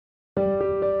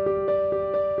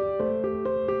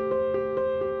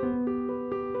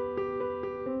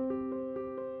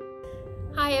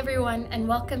everyone, and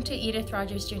welcome to Edith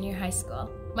Rogers Junior High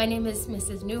School. My name is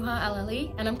Mrs. Nuha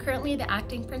Alali, and I'm currently the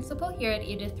acting principal here at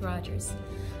Edith Rogers.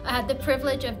 I had the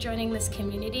privilege of joining this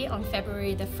community on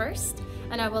February the 1st,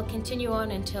 and I will continue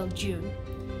on until June.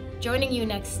 Joining you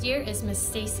next year is Miss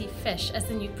Stacy Fish as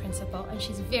the new principal, and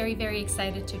she's very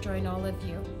excited to join all of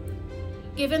you.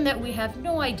 Given that we have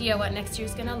no idea what next year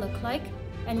is going to look like,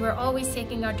 and we're always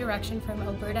taking our direction from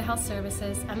Alberta Health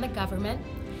Services and the government,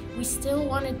 we still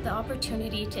wanted the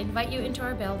opportunity to invite you into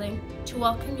our building, to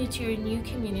welcome you to your new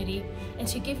community, and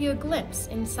to give you a glimpse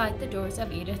inside the doors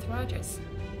of Edith Rogers.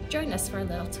 Join us for a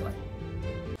little tour.